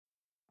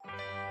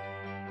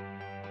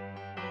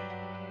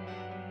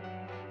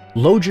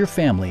Load your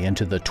family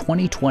into the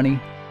 2020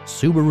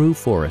 Subaru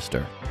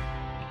Forester.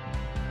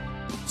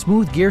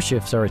 Smooth gear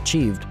shifts are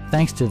achieved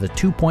thanks to the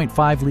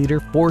 2.5-liter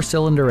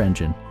four-cylinder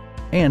engine,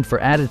 and for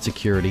added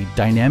security,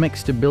 dynamic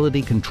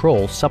stability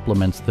control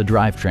supplements the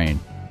drivetrain.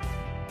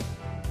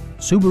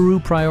 Subaru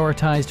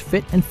prioritized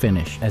fit and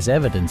finish as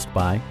evidenced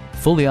by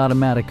fully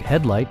automatic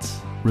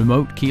headlights,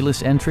 remote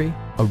keyless entry,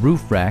 a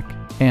roof rack,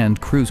 and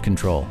cruise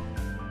control.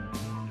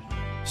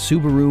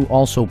 Subaru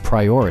also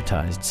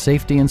prioritized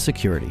safety and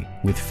security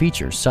with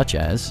features such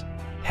as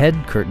head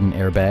curtain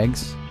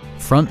airbags,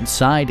 front and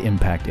side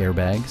impact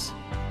airbags,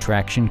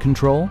 traction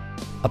control,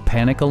 a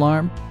panic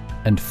alarm,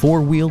 and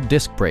four-wheel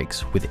disc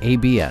brakes with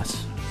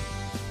ABS.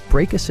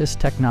 Brake assist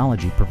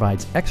technology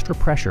provides extra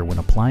pressure when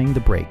applying the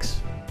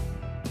brakes.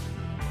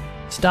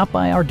 Stop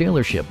by our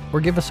dealership or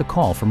give us a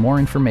call for more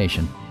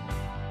information.